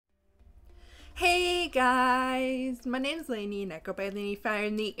Guys, my name is Lainey and I go by Lainey Fire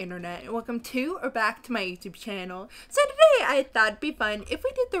on the internet, and welcome to or back to my YouTube channel. So today I thought it'd be fun if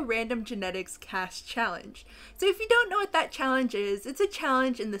we did the random genetics cast challenge. So if you don't know what that challenge is, it's a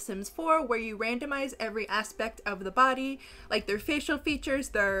challenge in The Sims 4 where you randomize every aspect of the body, like their facial features,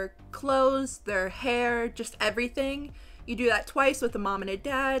 their clothes, their hair, just everything. You do that twice with a mom and a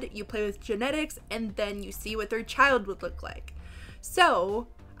dad, you play with genetics, and then you see what their child would look like. So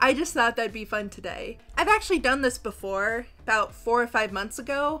I just thought that'd be fun today. I've actually done this before, about 4 or 5 months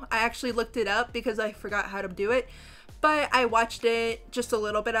ago. I actually looked it up because I forgot how to do it, but I watched it, just a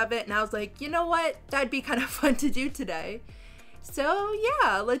little bit of it, and I was like, you know what, that'd be kind of fun to do today. So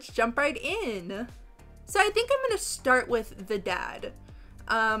yeah, let's jump right in. So I think I'm gonna start with the dad.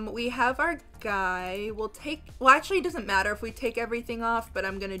 We have our guy. Well, actually it doesn't matter if we take everything off, but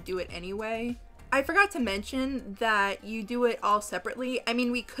I'm gonna do it anyway. I forgot to mention that you do it all separately. I mean,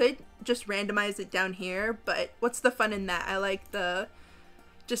 we could just randomize it down here, but what's the fun in that? I like the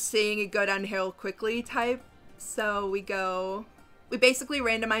just seeing it go downhill quickly type. So we basically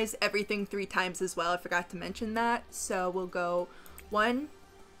randomize everything 3 times as well. I forgot to mention that. So we'll go 1,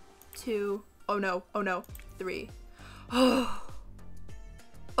 2, oh no, 3. Oh,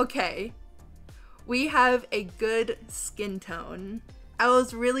 okay. We have a good skin tone. I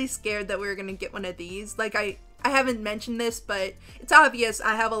was really scared that we were gonna get one of these. Like, I haven't mentioned this, but it's obvious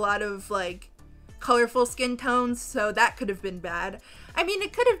I have a lot of, like, colorful skin tones, so that could have been bad. I mean,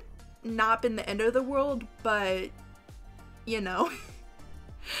 it could have not been the end of the world, but, you know,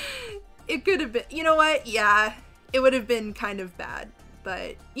 it could have been, you know what? Yeah, it would have been kind of bad,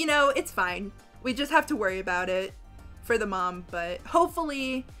 but, you know, it's fine. We just have to worry about it for the mom, but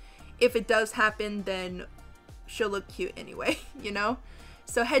hopefully, if it does happen, then she'll look cute anyway, you know?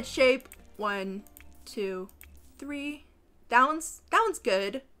 So head shape, 1, 2, 3. That one's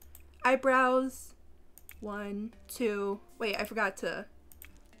good. Eyebrows, 1, 2. Wait, I forgot to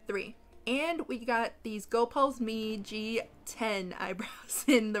 3. And we got these Gopal's Me G10 eyebrows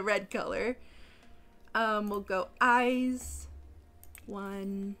in the red color. We'll go eyes,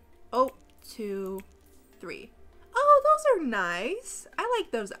 1, 2, 3. Oh, those are nice. I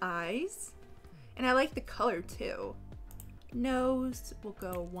like those eyes. And I like the color too. Nose, we'll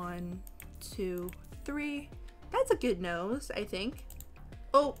go 1, 2, 3. That's a good nose, I think.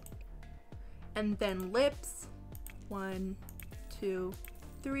 Oh, and then lips, 1, 2,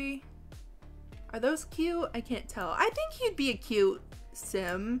 3. Are those cute? I can't tell. I think he'd be a cute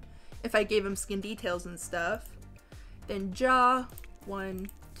sim if I gave him skin details and stuff. Then jaw, 1,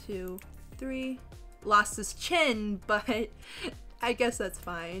 2, 3. Lost his chin, but I guess that's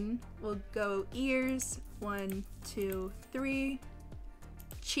fine. We'll go ears, 1, 2, 3.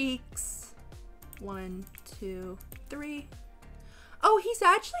 Cheeks, 1, 2, 3. Oh, he's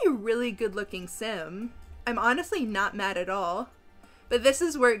actually a really good looking sim. I'm honestly not mad at all. But this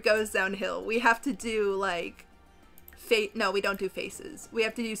is where it goes downhill. We have to do like, no, we don't do faces. We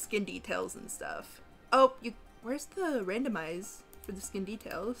have to do skin details and stuff. Oh, where's the randomize for the skin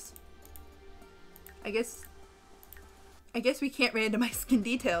details? I guess we can't randomize skin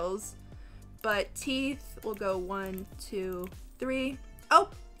details, but teeth, we'll go 1, 2, 3. Oh,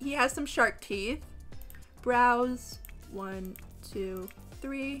 he has some shark teeth. Brows, 1, 2,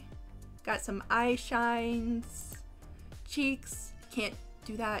 3. Got some eye shines. Cheeks, can't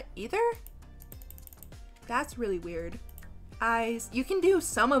do that either. That's really weird. Eyes, you can do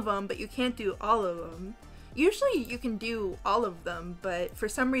some of them, but you can't do all of them. Usually you can do all of them, but for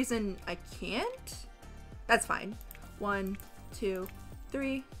some reason I can't. That's fine. 1, 2,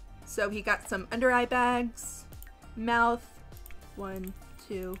 3. So he got some under eye bags. Mouth. 1,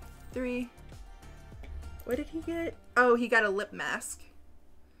 2, 3. What did he get? Oh, he got a lip mask.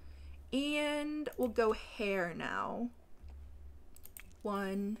 And we'll go hair now.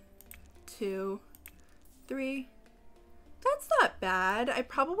 1, 2, 3. That's not bad. I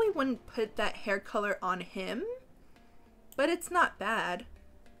probably wouldn't put that hair color on him, but it's not bad.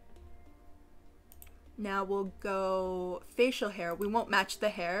 Now we'll go facial hair. We won't match the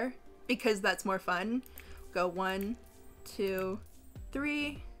hair because that's more fun. Go 1, 2,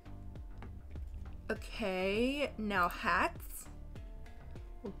 3. Okay, now hats.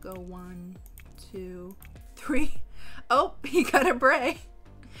 We'll go 1, 2, 3. Oh, he got a beret.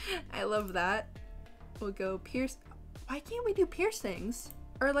 I love that. We'll go pierce. Why can't we do piercings?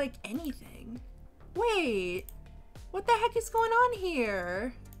 Or like anything? Wait, what the heck is going on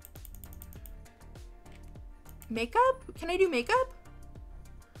here? Makeup? Can I do makeup?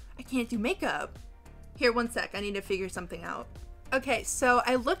 I can't do makeup. Here, 1 sec. I need to figure something out. Okay, so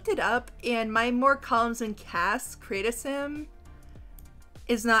I looked it up and my more columns and casts create a sim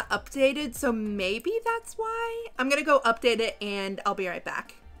is not updated, so maybe that's why. I'm gonna go update it and I'll be right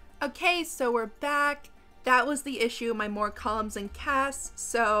back. Okay, so we're back. That was the issue, my more columns and casts.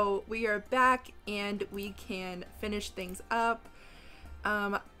 So we are back and we can finish things up.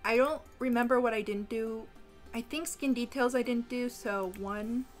 I don't remember what I didn't do. I think skin details I didn't do, so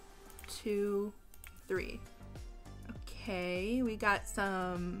 1, 2, 3. Okay, we got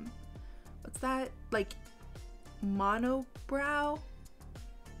some, what's that? Like monobrow.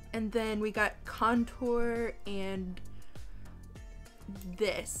 And then we got contour and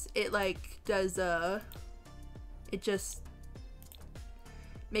this. It like does it just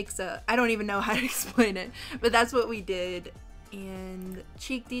makes I don't even know how to explain it, but that's what we did. And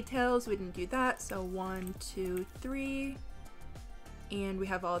cheek details, we didn't do that, so 1, 2, 3. And we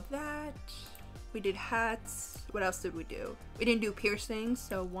have all that. We did hats. What else did we do? We didn't do piercings,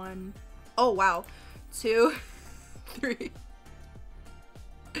 so 1, oh wow, 2, 3.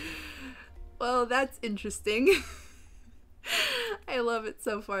 Well, that's interesting. I love it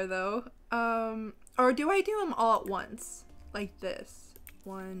so far though. Or do I do them all at once? Like this.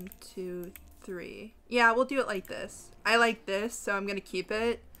 1, 2, 3. Yeah, we'll do it like this. I like this, so I'm gonna keep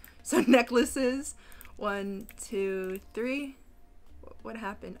it. So necklaces. 1, 2, 3. What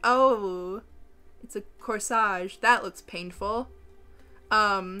happened? Oh, it's a corsage. That looks painful.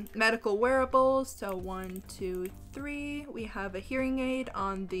 Medical wearables. So 1, 2, 3. We have a hearing aid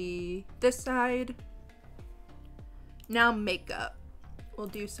on this side. Now makeup. We'll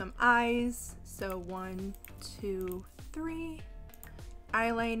do some eyes. So 1, 2, 3.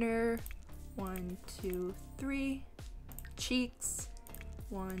 Eyeliner. 1, 2, 3. Cheeks.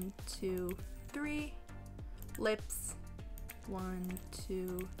 1, 2, 3. Lips. 1,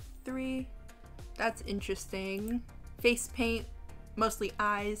 2, 3. That's interesting. Face paint, mostly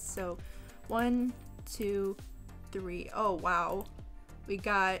eyes. So 1, 2, 3. Oh wow, we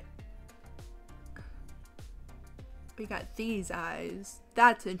got these eyes.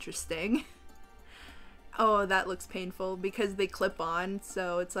 That's interesting. Oh, that looks painful because they clip on,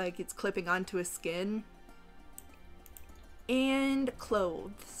 so it's like it's clipping onto a skin. And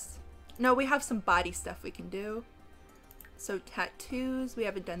clothes. No, we have some body stuff we can do. So tattoos, we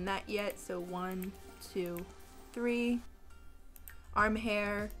haven't done that yet. So 1, 2, 3. Arm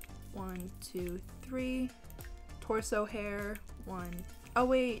hair, 1, 2, 3. Torso hair, 1. Oh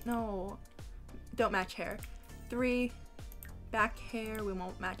wait, no, don't match hair. 3. Back hair, we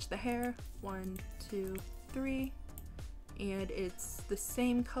won't match the hair. 1, 2, 3. And it's the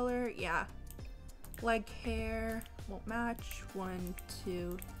same color, yeah. Leg hair, won't match. 1,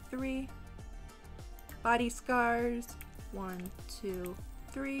 2, 3. Body scars, 1, 2,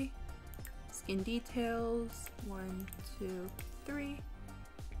 3. Skin details, 1, 2, 3.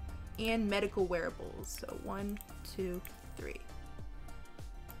 And medical wearables, so 1, 2, 3.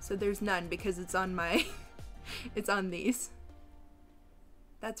 So there's none because it's on my it's on these.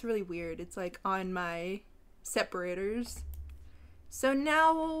 That's really weird. It's like on my separators. So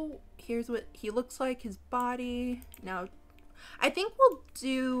now here's what he looks like, his body. Now I think we'll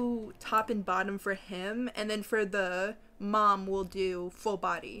do top and bottom for him, and then for the mom we'll do full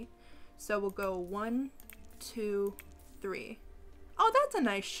body. So we'll go 1, 2, 3. Oh, that's a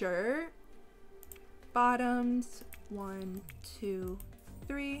nice shirt. Bottoms, 1, 2,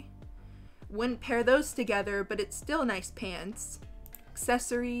 3. Wouldn't pair those together, but it's still nice pants.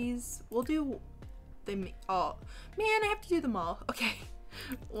 Accessories, we'll do them all. Man, I have to do them all. Okay.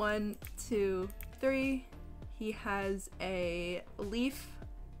 1, 2, 3. He has a leaf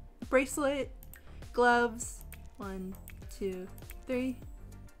bracelet, gloves. 1, 2, 3.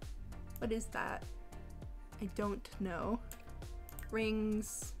 What is that? I don't know.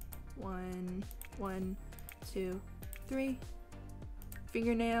 Rings. 1, 2, 3.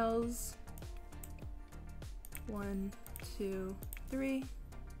 Fingernails. 1, 2, 3.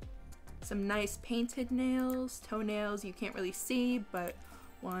 Some nice painted nails, toenails you can't really see, but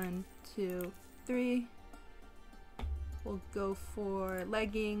 1, 2, 3. We'll go for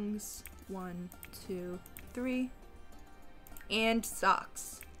leggings. 1, 2, 3. And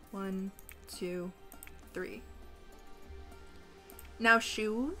socks. 1, 2, 3. Now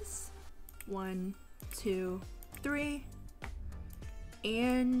shoes. 1, 2, 3.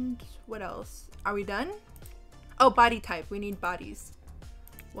 And what else? Are we done? Oh, body type. We need bodies.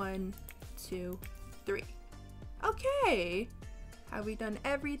 1, 2, 3. Okay. Have we done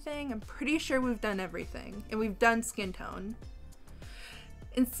everything? I'm pretty sure we've done everything. And we've done skin tone.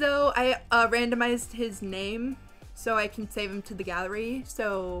 And so I randomized his name so I can save him to the gallery.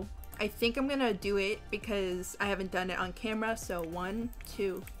 So I think I'm gonna do it because I haven't done it on camera. So 1,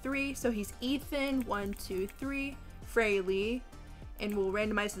 2, 3. So he's Ethan. 1, 2, 3. Fraley. and we'll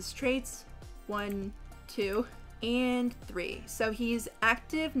randomize his traits. 1, 2, and 3. So he's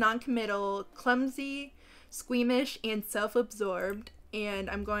active, non-committal, clumsy, squeamish, and self-absorbed. And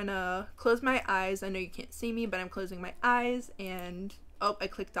I'm going to close my eyes. I know you can't see me, but I'm closing my eyes, and oh, I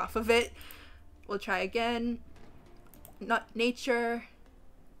clicked off of it. We'll try again. Not nature,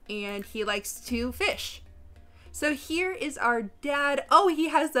 and he likes to fish. So here is our dad. Oh, he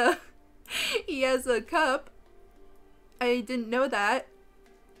has a cup. I didn't know that.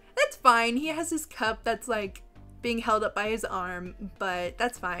 That's fine. He has his cup that's like being held up by his arm, but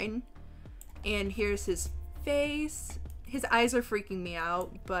that's fine. And here's his face. His eyes are freaking me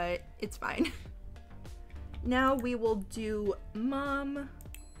out, but it's fine. Now we will do mom,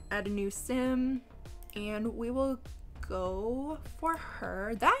 add a new sim, and we will go for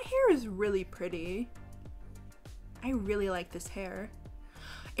her. That hair is really pretty. I really like this hair.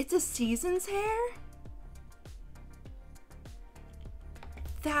 It's a Seasons hair?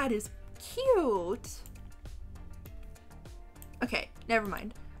 That is cute. Okay, never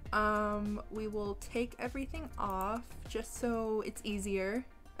mind. We will take everything off just so it's easier.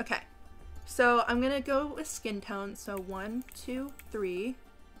 Okay, so I'm gonna go with skin tone. So 1, 2, 3.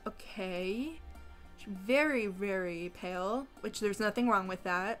 Okay. Very, very pale, which there's nothing wrong with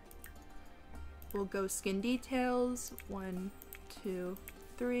that. We'll go skin details. 1, 2,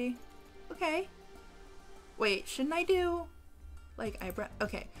 3. Okay. Wait, shouldn't I do like eyebrow?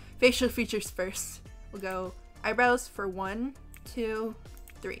 Okay, facial features first. We'll go eyebrows for 1, 2,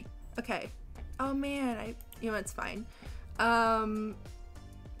 3. Okay. Oh man, you know, it's fine.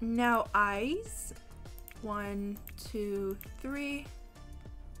 Now eyes. 1, 2, 3.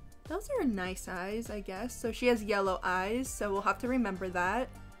 Those are nice eyes, I guess. So she has yellow eyes, so we'll have to remember that.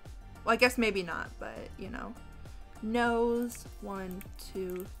 Well, I guess maybe not, but you know. Nose. 1,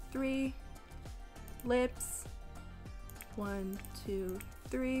 2, 3. Lips. 1, 2,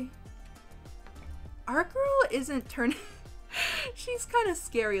 3. Our girl isn't turning. She's kind of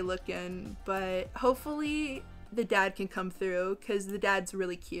scary looking, but hopefully the dad can come through because the dad's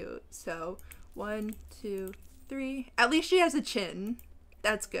really cute. So 1, 2, 3. At least she has a chin.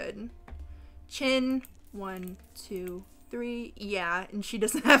 That's good. Chin. 1, 2, 3. Yeah, and she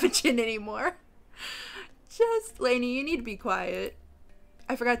doesn't have a chin anymore. Just, Lainey, you need to be quiet.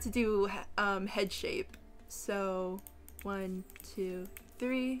 I forgot to do head shape. So 1, 2,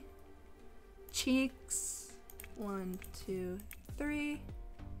 3. Cheeks. 1, 2, 3.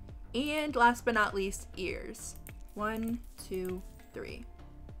 And last but not least, ears. 1, 2, 3.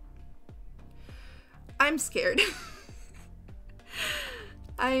 I'm scared.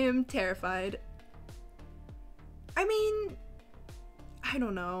 I am terrified. I mean, I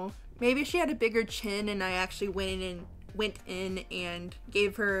don't know. Maybe she had a bigger chin and I actually went in and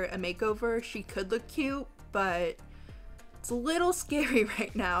gave her a makeover. She could look cute, but it's a little scary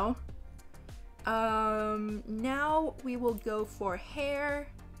right now. Now we will go for hair.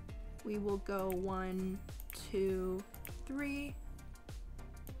 We will go 1, 2, 3.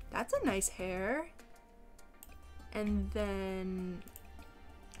 That's a nice hair. And then,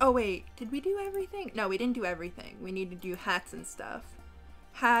 oh wait, did we do everything? No, we didn't do everything. We need to do hats and stuff.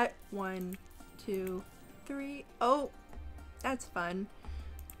 Hat. 1, 2, 3. Oh, that's fun.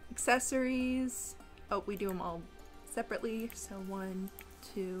 Accessories. Oh, we do them all separately. So 1,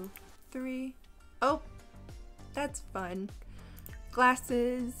 2, 3. Oh, that's fun.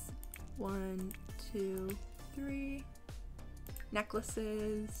 Glasses. 1, 2, 3.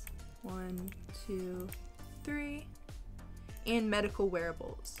 Necklaces. 1, 2, 3. And medical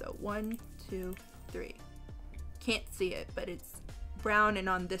wearables. So 1, 2, 3. Can't see it, but it's brown and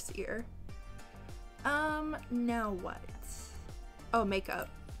on this ear. Now what? Oh, makeup.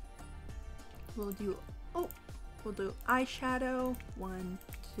 We'll do eyeshadow. 1,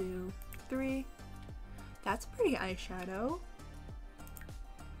 2, 3. That's pretty eyeshadow.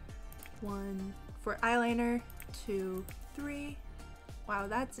 1 for eyeliner. 2, 3. Wow,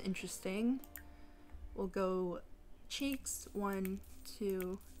 that's interesting. We'll go cheeks. 1,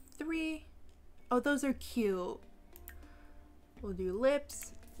 2, 3. Oh, those are cute. We'll do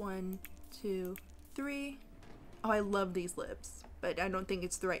lips. 1, 2, 3. Oh, I love these lips, but I don't think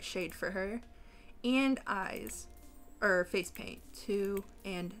it's the right shade for her. And eyes, or face paint. 2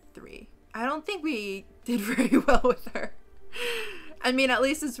 and 3. I don't think we did very well with her. I mean, at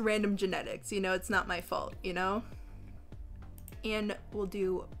least it's random genetics, you know, it's not my fault, you know? And we'll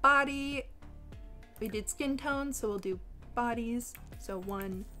do body. We did skin tone, so we'll do bodies. So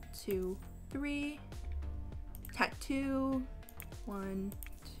 1, 2, 3. Tattoo. 1,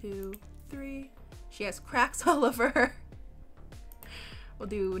 2, 3. She has cracks all over her. We'll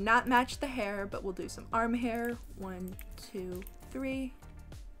do not match the hair, but we'll do some arm hair. 1, 2, 3.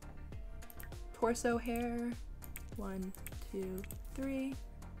 Torso hair, 1, 2, 3.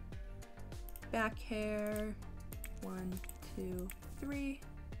 Back hair, 1, 2, 3.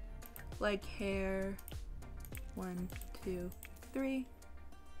 Leg hair, 1, 2, 3.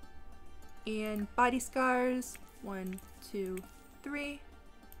 And body scars, 1, 2, 3.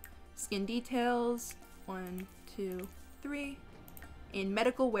 Skin details, 1, 2, 3. And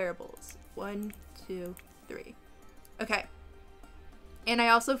medical wearables, 1, 2, 3. Okay. And I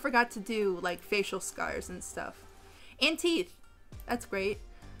also forgot to do like facial scars and stuff. And teeth. That's great.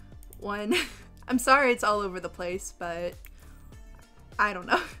 1. I'm sorry it's all over the place, but I don't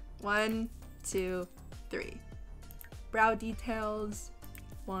know. 1, 2, 3. Brow details,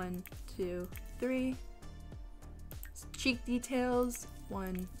 1, 2, 3. Cheek details,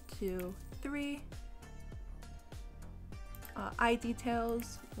 1, 2, 3. Eye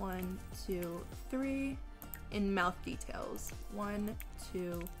details, 1, 2, 3. And mouth details, 1,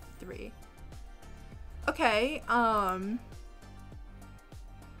 2, 3. Okay,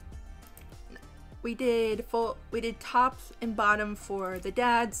 we did top and bottom for the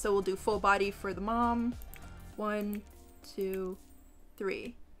dad, so we'll do full body for the mom. 1, 2,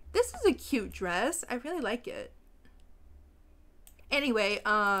 3. This is a cute dress. I really like it. Anyway,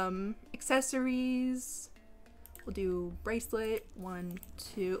 accessories. We'll do bracelet. 1,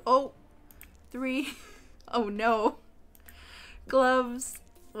 2, 3. Oh no. Gloves.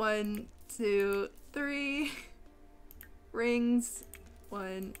 1, 2, 3. Rings.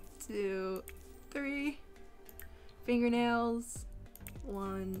 1, 2, 3. Fingernails.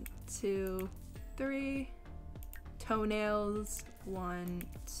 1, 2, 3. Toenails. 1,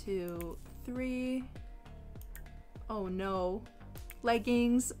 2, 3. Oh no.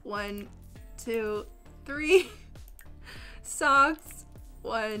 Leggings. 1, 2, 3. Socks.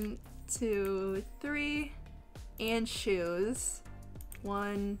 1, 2, 3. And shoes.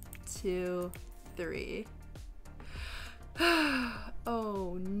 1, 2, 3.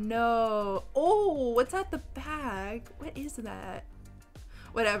 Oh no. Oh, what's at the back? What is that?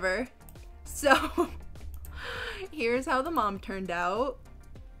 Whatever. So, here's how the mom turned out.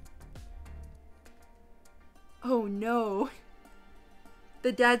 Oh no.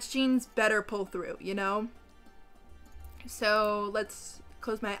 The dad's jeans better pull through, you know? So, let's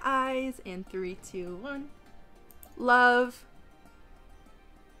close my eyes and 3, 2, 1. Love.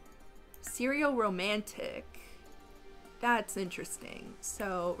 Serial romantic. That's interesting.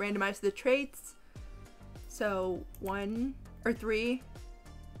 So, randomize the traits. So, 1 or 3.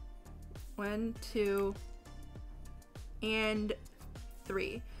 1, 2, and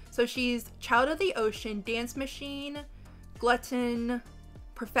 3. So she's child of the ocean, dance machine, glutton,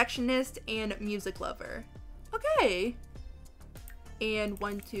 perfectionist, and music lover. Okay. And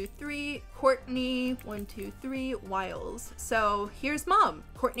 1, 2, 3, Courtney, 1, 2, 3, Wiles. So here's mom,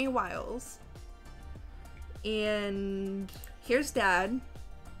 Courtney Wiles. And here's dad.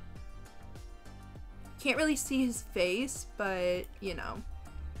 Can't really see his face, but you know.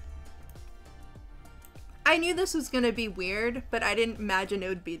 I knew this was gonna be weird, but I didn't imagine it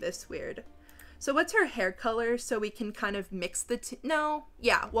would be this weird. So what's her hair color so we can kind of mix the two? No,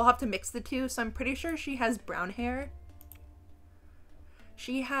 yeah, we'll have to mix the two. So I'm pretty sure she has brown hair.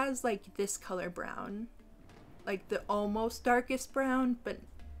 She has like this color brown, like the almost darkest brown, but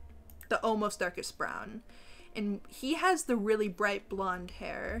the almost darkest brown. And he has the really bright blonde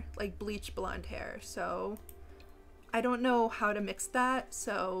hair, like bleach blonde hair. So I don't know how to mix that.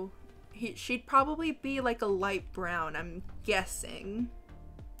 So she'd probably be like a light brown, I'm guessing.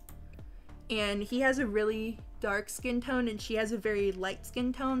 And he has a really dark skin tone and she has a very light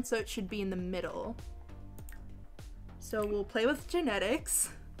skin tone, so it should be in the middle. So we'll play with genetics.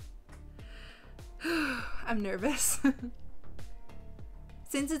 I'm nervous.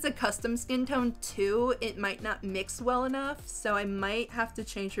 Since it's a custom skin tone too, it might not mix well enough, so I might have to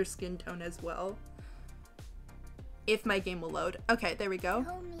change her skin tone as well. If my game will load. Okay, there we go.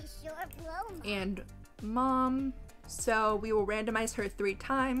 And mom. So we will randomize her 3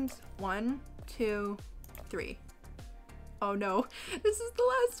 times. 1, 2, 3. Oh no, this is the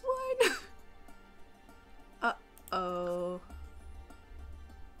last one. Uh-oh.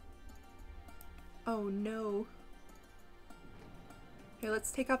 Oh no. Here,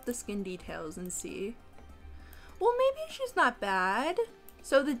 let's take off the skin details and see. Well, maybe she's not bad.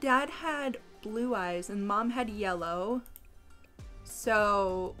 So the dad had blue eyes and mom had yellow.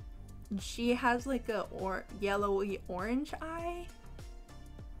 So she has like a yellowy orange eye.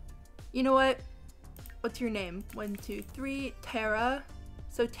 You know what? What's your name? 1, 2, 3, Tara.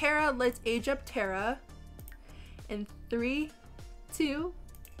 So Tara, let's age up Tara. In 3, 2,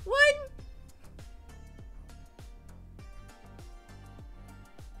 1.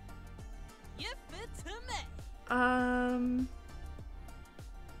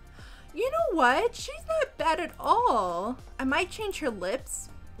 what? She's not bad at all. I might change her lips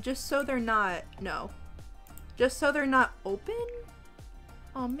just so they're not, no. Just so they're not open?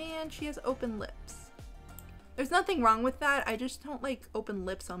 Oh man, she has open lips. There's nothing wrong with that. I just don't like open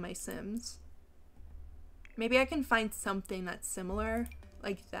lips on my Sims. Maybe I can find something that's similar,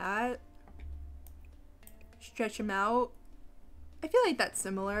 like that. Stretch them out. I feel like that's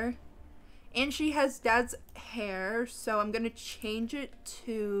similar. And she has dad's hair, so I'm gonna change it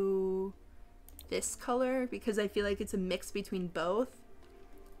to this color because I feel like it's a mix between both.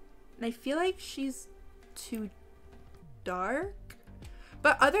 And I feel like she's too dark.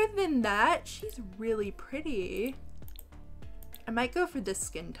 But other than that, she's really pretty. I might go for this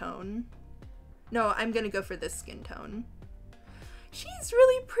skin tone. No, I'm gonna go for this skin tone. She's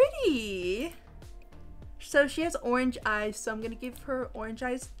really pretty. So she has orange eyes, so I'm gonna give her orange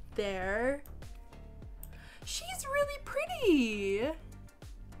eyes there. She's really pretty.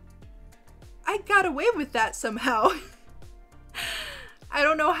 I got away with that somehow. I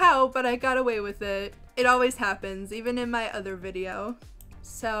don't know how, but I got away with it. It always happens, even in my other video.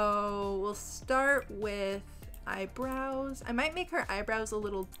 So we'll start with eyebrows. I might make her eyebrows a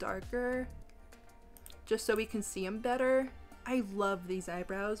little darker just so we can see them better. I love these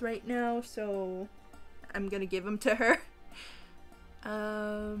eyebrows right now, so I'm gonna give them to her.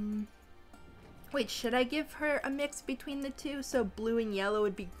 Wait, should I give her a mix between the two? So blue and yellow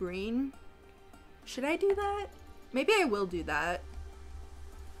would be green. Should I do that? Maybe I will do that.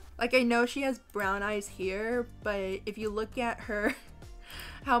 Like, I know she has brown eyes here, but if you look at her,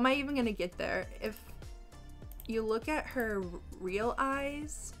 how am I even gonna get there? If you look at her real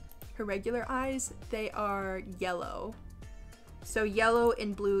eyes, her regular eyes, they are yellow. So yellow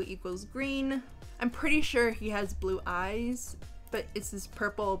and blue equals green. I'm pretty sure he has blue eyes, but it's this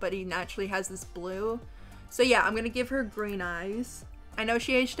purple, but he naturally has this blue. So yeah, I'm gonna give her green eyes. I know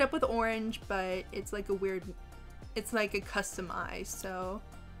she aged up with orange, but it's like a weird, it's like a custom eye, so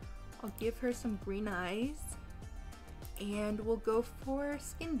I'll give her some green eyes. And we'll go for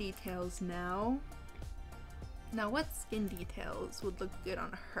skin details now. Now what skin details would look good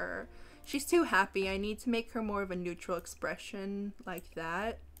on her? She's too happy. I need to make her more of a neutral expression like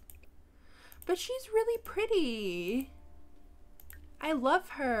that. But she's really pretty. I love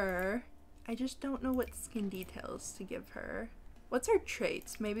her. I just don't know what skin details to give her. What's her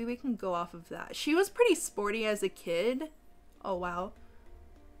traits? Maybe we can go off of that. She was pretty sporty as a kid. Oh wow.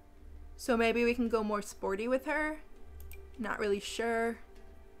 So maybe we can go more sporty with her. Not really sure,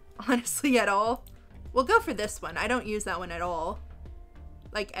 honestly, at all. We'll go for this one. I don't use that one at all.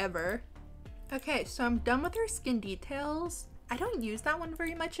 Like, ever. Okay, so I'm done with her skin details. I don't use that one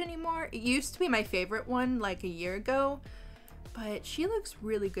very much anymore. It used to be my favorite one like a year ago, but she looks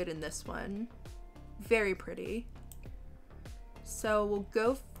really good in this one. Very pretty. So we'll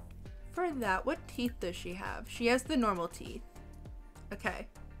go for that. What teeth does she have? She has the normal teeth. Okay.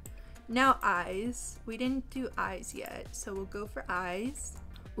 Now eyes. We didn't do eyes yet, so we'll go for eyes.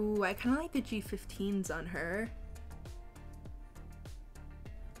 Ooh, I kind of like the G15s on her.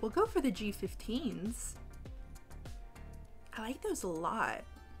 We'll go for the G15s. I like those a lot.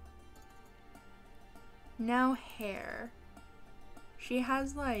 Now hair. She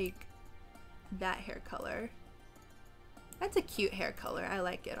has like that hair color. That's a cute hair color. I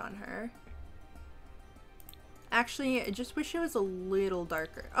like it on her. Actually, I just wish it was a little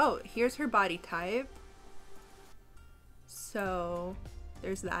darker. Oh, here's her body type. So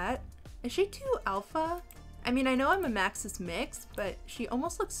there's that. Is she too alpha? I mean, I know I'm a Maxis mix, but she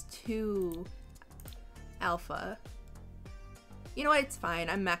almost looks too alpha. You know what? It's fine.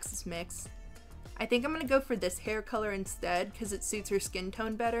 I'm Maxis mix. I think I'm gonna go for this hair color instead because it suits her skin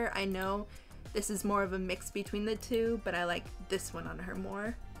tone better. I know this is more of a mix between the two, but I like this one on her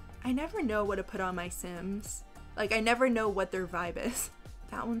more. I never know what to put on my Sims. Like, I never know what their vibe is.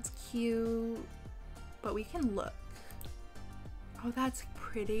 That one's cute, but we can look. Oh, that's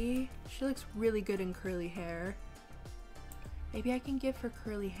pretty. She looks really good in curly hair. Maybe I can give her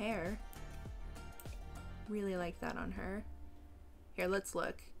curly hair. Really like that on her. Here, let's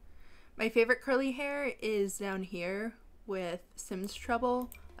look. My favorite curly hair is down here with Sims Trouble.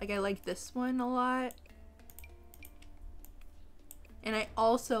 Like, I like this one a lot. And I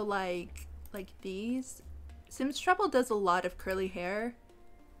also like these. Sims Trouble does a lot of curly hair.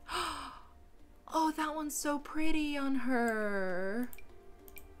 Oh, that one's so pretty on her.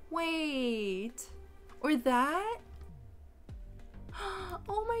 Wait. Or that?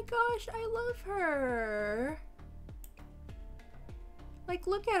 Oh my gosh, I love her. Like,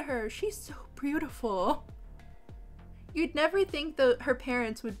 look at her. She's so beautiful. You'd never think that her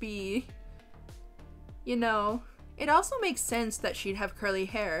parents would be, you know. It also makes sense that she'd have curly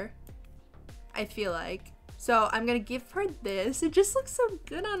hair. I feel like. So I'm gonna give her this. It just looks so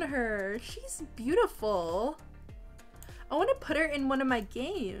good on her. She's beautiful. I want to put her in one of my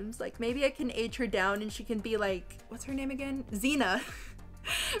games. Like maybe I can age her down and she can be like, what's her name again? Xena.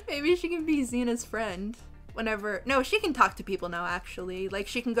 Maybe she can be Xena's friend whenever. No, she can talk to people now actually. Like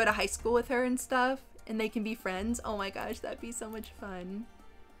she can go to high school with her and stuff and they can be friends. Oh my gosh, that'd be so much fun.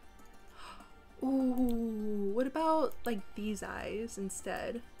 Ooh, what about like these eyes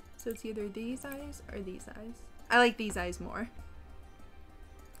instead? So it's either these eyes or these eyes. I like these eyes more.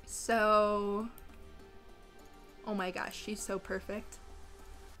 So, oh my gosh, she's so perfect.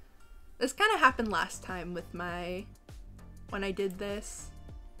 This kind of happened last time with when I did this.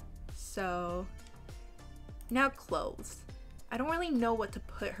 So, now clothes. I don't really know what to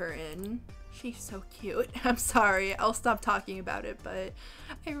put her in. She's so cute. I'm sorry, I'll stop talking about it, but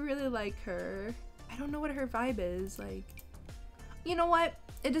I really like her. I don't know what her vibe is, like, you know what?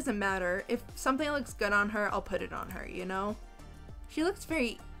 It doesn't matter. If something looks good on her, I'll put it on her, you know? She looks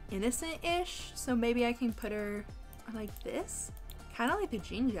very innocent-ish, so maybe I can put her like this. Kind of like the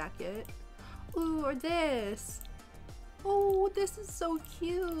jean jacket. Ooh, or this. Oh, this is so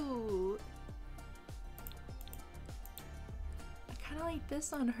cute. I kind of like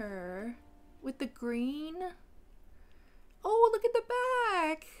this on her. With the green. Oh, look at the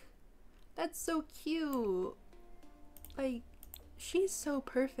back. That's so cute. Like, she's so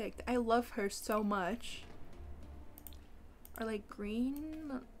perfect. I love her so much. Or like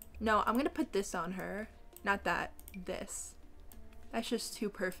green? No, I'm gonna put this on her. Not that. This. That's just too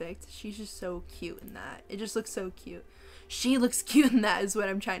perfect. She's just so cute in that. It just looks so cute. She looks cute in that is what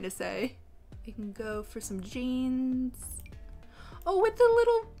I'm trying to say. I can go for some jeans. Oh, with the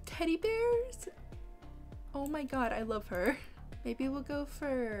little teddy bears? Oh my god, I love her. Maybe we'll go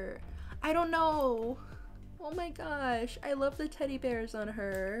for... I don't know. Oh my gosh, I love the teddy bears on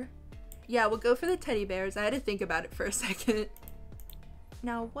her. Yeah, we'll go for the teddy bears. I had to think about it for a second.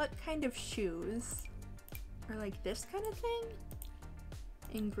 Now, what kind of shoes? Or like this kind of thing?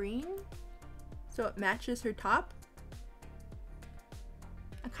 In green? So it matches her top?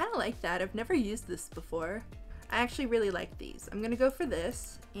 I kind of like that. I've never used this before. I actually really like these. I'm gonna go for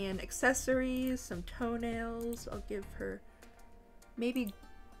this. And accessories, some toenails. I'll give her maybe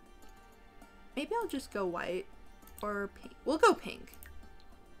I'll just go white or pink. We'll go pink.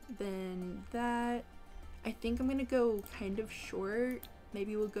 Then that. I think I'm gonna go kind of short.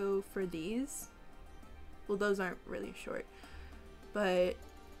 Maybe we'll go for these. Well, those aren't really short. But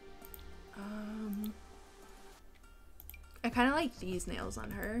I kind of like these nails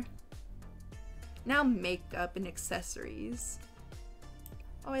on her. Now makeup and accessories.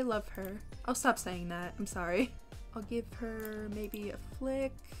 Oh, I love her. I'll stop saying that. I'm sorry. I'll give her maybe a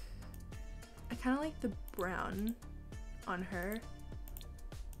flick. I kind of like the brown on her.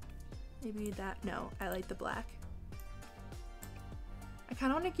 Maybe that. No, I like the black. I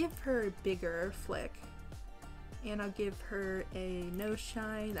kind of want to give her a bigger flick. And I'll give her a nose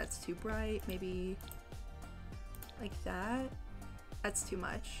shine. That's too bright. Maybe like that. That's too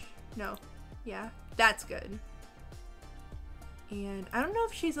much. No. Yeah, that's good. And I don't know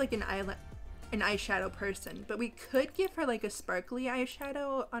if she's like an eyeshadow person, but we could give her like a sparkly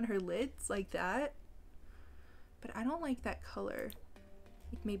eyeshadow on her lids like that. But I don't like that color.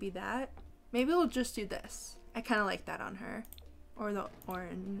 Like maybe that. Maybe we'll just do this. I kind of like that on her. Or the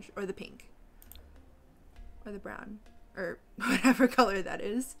orange or the pink. Or the brown. Or whatever color that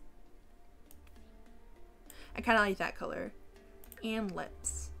is. I kind of like that color. And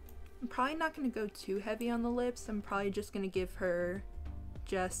lips. I'm probably not going to go too heavy on the lips. I'm probably just going to give her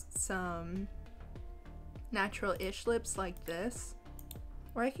just some natural-ish lips like this.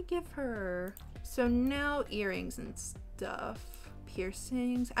 Or I could give her... So now earrings and stuff.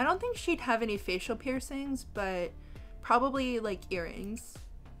 Piercings. I don't think she'd have any facial piercings, but probably like earrings.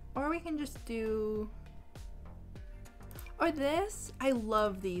 Or we can just do... Or this. I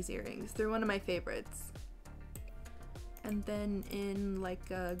love these earrings. They're one of my favorites. And then in like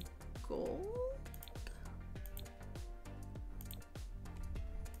a gold?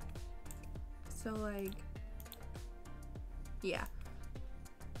 So like, yeah.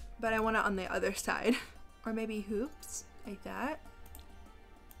 But I want it on the other side. Or maybe hoops, like that.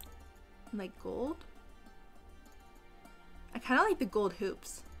 And like gold. I kind of like the gold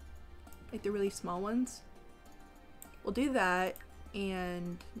hoops. Like the really small ones. We'll do that.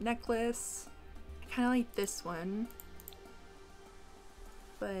 And necklace. I kind of like this one.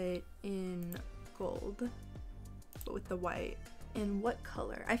 But in gold. But with the white. In what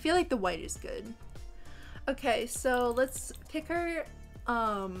color? I feel like the white is good. Okay, so let's pick her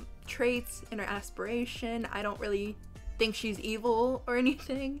traits and her aspiration. I don't really think she's evil or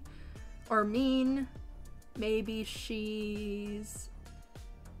anything. or mean. Maybe she's...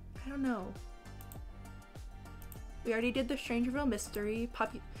 I don't know. We already did the Strangerville mystery.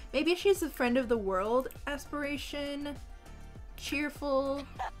 Maybe she's a friend of the world aspiration. Cheerful.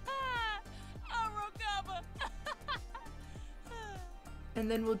 And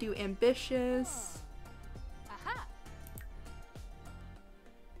then we'll do ambitious.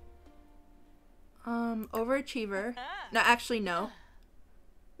 Overachiever. No, actually no.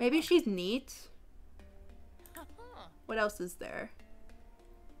 Maybe she's neat. What else is there?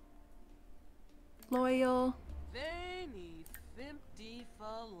 Loyal.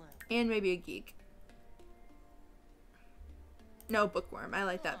 And maybe a geek. No, bookworm. I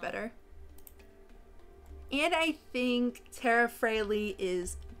like that better. And I think Tara Fraley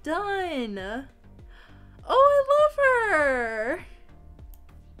is done. Oh, I love her.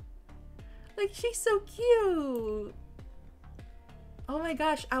 Like, she's so cute. Oh my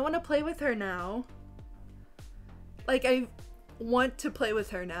gosh, I want to play with her now. Like, I want to play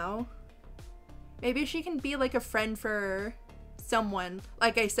with her now. Maybe she can be like a friend for someone.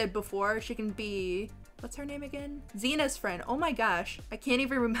 Like I said before, she can be... What's her name again? Xena's friend. Oh my gosh, I can't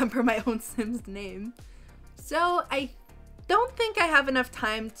even remember my own Sim's name. So I don't think I have enough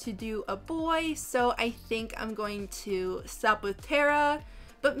time to do a boy, so I think I'm going to stop with Tara.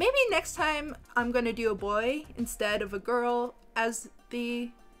 But maybe next time I'm going to do a boy instead of a girl as the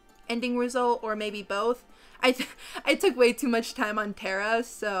ending result, or maybe both. I took way too much time on Tara,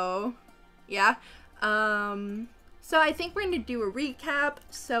 so yeah. So I think we're going to do a recap.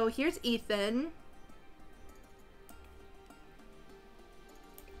 So here's Ethan.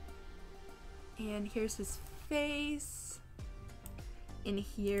 And here's his face. And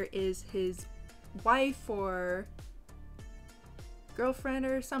here is his wife or girlfriend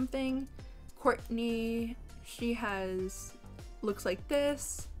or something. Courtney, she looks like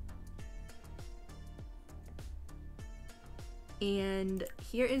this. And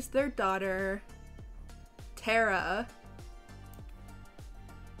here is their daughter, Tara.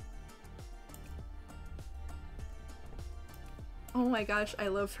 Oh my gosh, I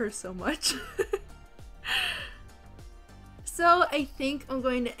love her so much. So I think I'm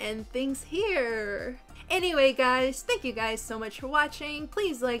going to end things here. Anyway guys, thank you guys so much for watching.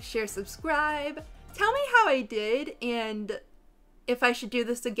 Please like, share, subscribe. Tell me how I did and if I should do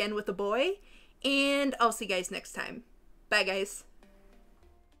this again with a boy. And I'll see you guys next time. Bye guys.